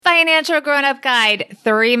Financial Grown-Up Guide,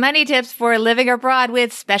 3 money tips for living abroad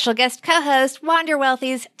with special guest co-host Wander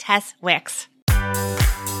Wealthy's Tess Wicks.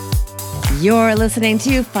 You're listening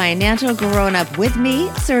to Financial Grown-Up with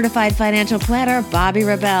me, certified financial planner Bobbi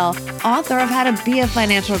Rebell, author of How to Be a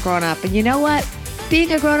Financial Grown-Up. And you know what?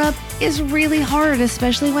 Being a grown-up is really hard,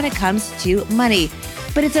 especially when it comes to money.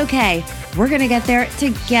 But it's okay. We're going to get there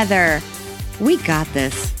together. We got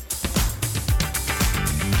this.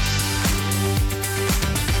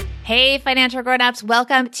 Hey, Financial Grown-Ups.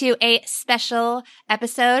 Welcome to a special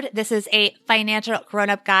episode. This is a Financial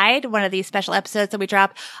Grown-Up Guide, one of these special episodes that we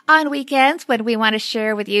drop on weekends when we want to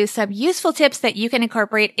share with you some useful tips that you can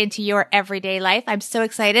incorporate into your everyday life. I'm so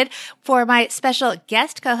excited for my special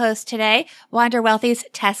guest co-host today, Wander Wealthy's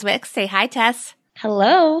Tess Wicks. Say hi, Tess.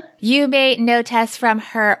 Hello. You may know Tess from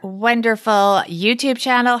her wonderful YouTube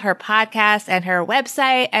channel, her podcast, and her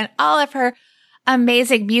website, and all of her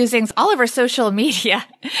amazing musings, all over social media.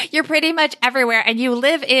 You're pretty much everywhere, and you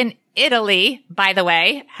live in Italy, by the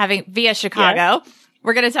way, via Chicago. Yes.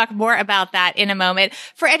 We're going to talk more about that in a moment.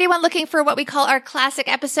 For anyone looking for what we call our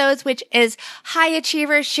classic episodes, which is high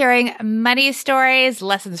achievers sharing money stories,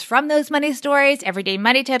 lessons from those money stories, everyday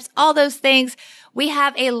money tips, all those things, we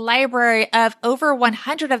have a library of over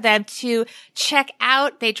 100 of them to check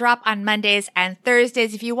out. They drop on Mondays and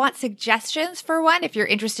Thursdays. If you want suggestions for one, if you're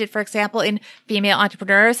interested, for example, in female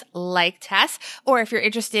entrepreneurs like Tess, or if you're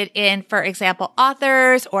interested in, for example,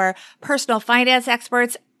 authors or personal finance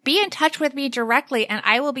experts, be in touch with me directly and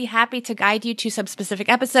I will be happy to guide you to some specific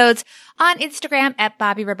episodes on Instagram at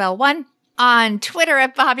Bobbi Rebell 1, on Twitter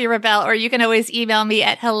at Bobbi Rebell, or you can always email me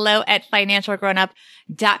at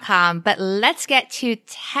hello@financialgrownup.com. But let's get to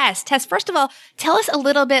Tess. Tess, first of all, tell us a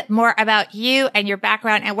little bit more about you and your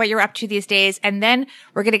background and what you're up to these days. And then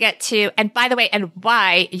we're going to get to, and by the way, and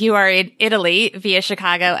why you are in Italy via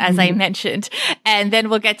Chicago, as I mentioned. And then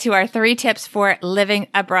we'll get to our 3 tips for living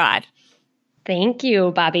abroad. Thank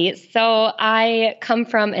you, Bobbi. So I come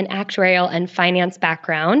from an actuarial and finance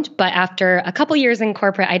background, but after a couple years in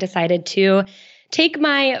corporate, I decided to take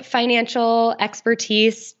my financial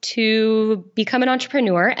expertise to become an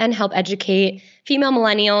entrepreneur and help educate female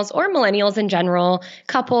millennials or millennials in general,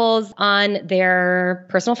 couples on their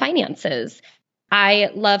personal finances. I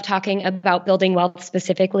love talking about building wealth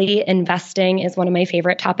specifically. Investing is one of my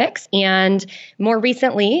favorite topics. And more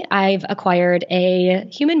recently, I've acquired a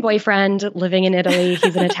human boyfriend living in Italy.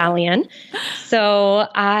 He's an Italian. So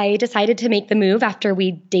I decided to make the move after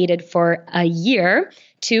we dated for a year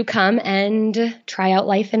to come and try out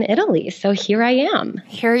life in Italy. So here I am.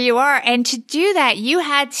 Here you are. And to do that, you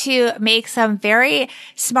had to make some very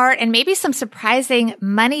smart and maybe some surprising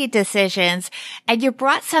money decisions. And you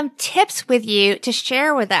brought some tips with you to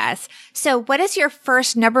share with us. So what is your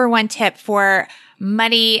first number 1 tip for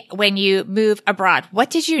money when you move abroad?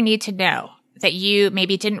 What did you need to know that you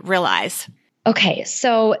maybe didn't realize? Okay,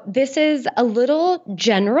 so this is a little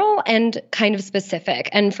general and kind of specific.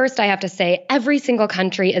 And first, I have to say, every single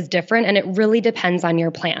country is different, and it really depends on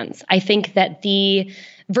your plans. I think that the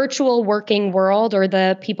virtual working world, or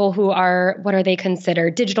the people who are, what are they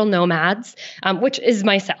considered? Digital nomads, which is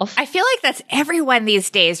myself. I feel like that's everyone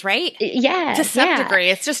these days, right? Yeah. To some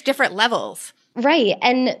degree. It's just different levels. Right.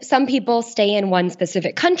 And some people stay in one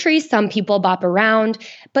specific country, some people bop around,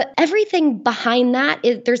 but everything behind that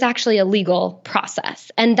is there's actually a legal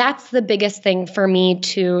process. And that's the biggest thing for me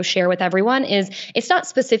to share with everyone is it's not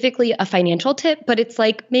specifically a financial tip, but it's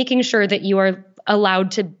like making sure that you are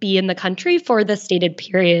allowed to be in the country for the stated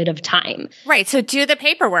period of time. Right. So do the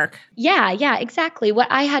paperwork. Yeah, exactly. What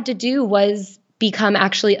I had to do was become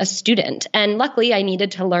actually a student. And luckily, I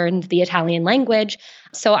needed to learn the Italian language.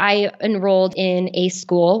 So I enrolled in a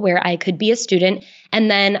school where I could be a student, and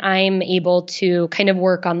then I'm able to kind of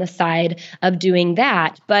work on the side of doing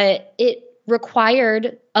that. But it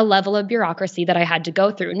required a level of bureaucracy that I had to go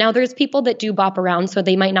through. Now, there's people that do bop around, so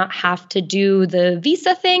they might not have to do the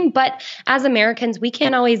visa thing, but as Americans, we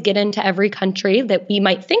can't always get into every country that we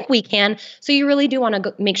might think we can. So you really do want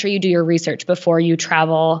to make sure you do your research before you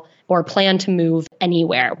travel or plan to move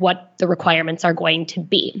anywhere, what the requirements are going to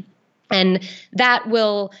be. And that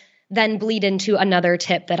will then bleed into another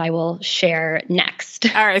tip that I will share next.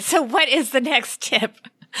 All right. So what is the next tip?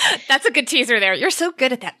 That's a good teaser there. You're so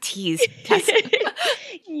good at that tease.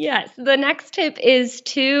 Yes. The next tip is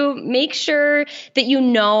to make sure that you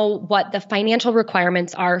know what the financial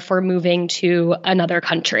requirements are for moving to another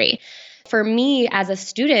country. for me as a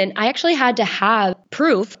student, I actually had to have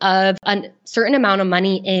proof of a certain amount of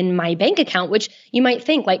money in my bank account, which you might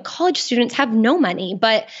think like college students have no money,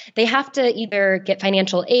 but they have to either get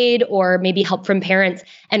financial aid or maybe help from parents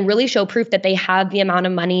and really show proof that they have the amount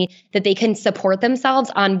of money that they can support themselves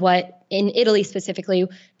on what in Italy specifically,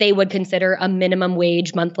 they would consider a minimum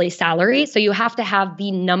wage monthly salary. So you have to have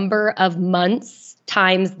the number of months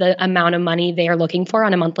times the amount of money they are looking for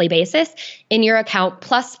on a monthly basis in your account,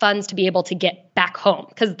 plus funds to be able to get back home.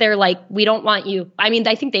 Because they're like, we don't want you. I mean,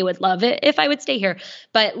 I think they would love it if I would stay here,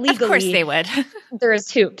 but legally, of course they would.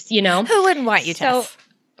 There's hoops, you know? Who wouldn't want you, Tess?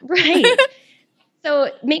 Right.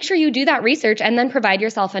 So make sure you do that research and then provide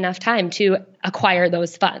yourself enough time to acquire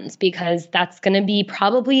those funds, because that's going to be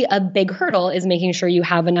probably a big hurdle, is making sure you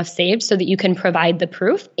have enough saved so that you can provide the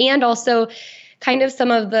proof, and also kind of some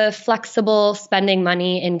of the flexible spending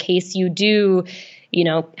money in case you do,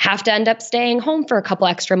 have to end up staying home for a couple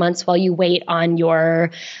extra months while you wait on your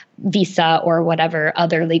visa or whatever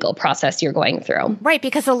other legal process you're going through. Right,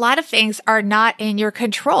 because a lot of things are not in your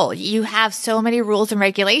control. You have so many rules and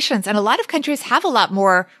regulations, and a lot of countries have a lot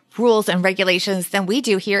more rules and regulations than we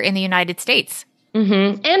do here in the United States.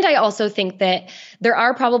 Mm-hmm. And I also think that there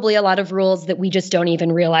are probably a lot of rules that we just don't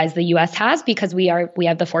even realize the U.S. has, because we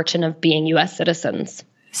have the fortune of being U.S. citizens.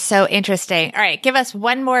 So interesting. All right, give us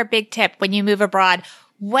one more big tip when you move abroad.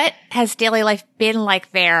 What has daily life been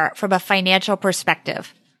like there from a financial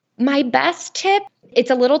perspective? My best tip, it's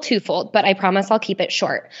a little twofold, but I promise I'll keep it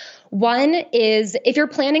short. One is, if you're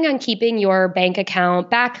planning on keeping your bank account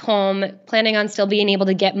back home, planning on still being able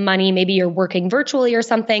to get money, maybe you're working virtually or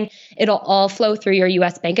something, it'll all flow through your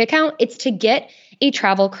US bank account. It's to get a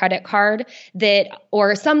travel credit card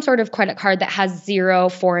or some sort of credit card that has 0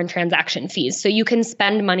 foreign transaction fees. So you can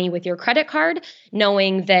spend money with your credit card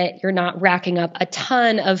knowing that you're not racking up a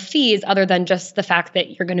ton of fees other than just the fact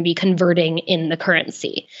that you're going to be converting in the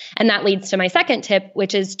currency. And that leads to my second tip,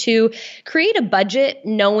 which is to create a budget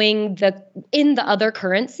knowing in the other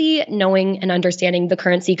currency, knowing and understanding the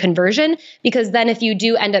currency conversion, because then if you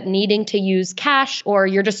do end up needing to use cash or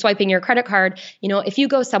you're just swiping your credit card, if you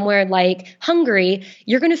go somewhere like Hungary,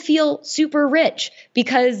 you're going to feel super rich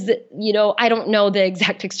because, I don't know the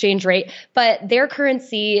exact exchange rate, but their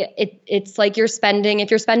currency, it's like if you're spending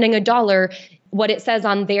 $1, what it says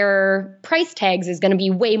on their price tags is going to be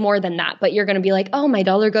way more than that, but you're going to be like, oh, my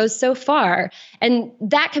dollar goes so far. And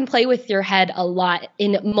that can play with your head a lot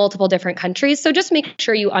in multiple different countries. So just make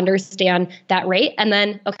sure you understand that rate. And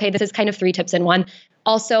then, okay, this is kind of 3 tips in one.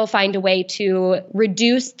 Also find a way to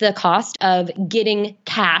reduce the cost of getting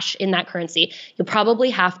cash in that currency. You'll probably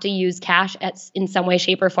have to use cash in some way,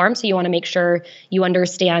 shape, or form. So you want to make sure you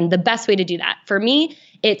understand the best way to do that. For me,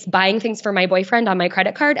 it's buying things for my boyfriend on my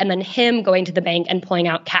credit card and then him going to the bank and pulling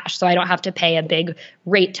out cash. So I don't have to pay a big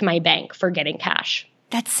rate to my bank for getting cash.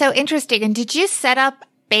 That's so interesting. And did you set up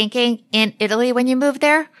banking in Italy when you moved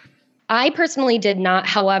there? I personally did not.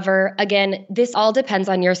 However, again, this all depends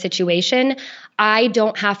on your situation. I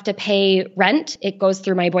don't have to pay rent. It goes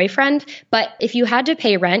through my boyfriend. But if you had to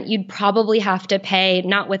pay rent, you'd probably have to pay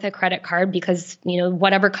not with a credit card because,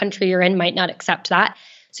 whatever country you're in might not accept that.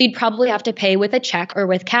 So you'd probably have to pay with a check or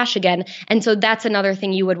with cash again. And so that's another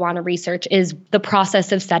thing you would want to research is the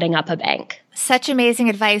process of setting up a bank. Such amazing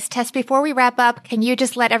advice. Tess, before we wrap up, can you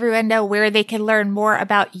just let everyone know where they can learn more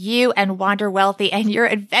about you and Wander Wealthy and your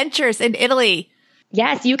adventures in Italy?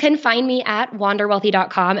 Yes, you can find me at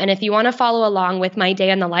wanderwealthy.com. And if you want to follow along with my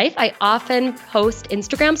day in the life, I often post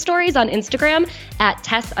Instagram stories on Instagram at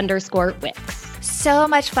Tess_Wicks. So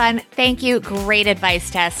much fun. Thank you. Great advice,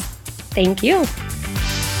 Tess. Thank you.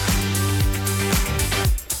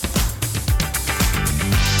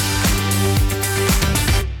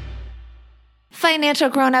 Financial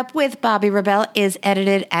Grown Up with Bobbi Rebell is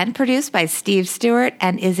edited and produced by Steve Stewart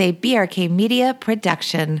and is a BRK Media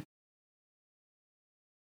production.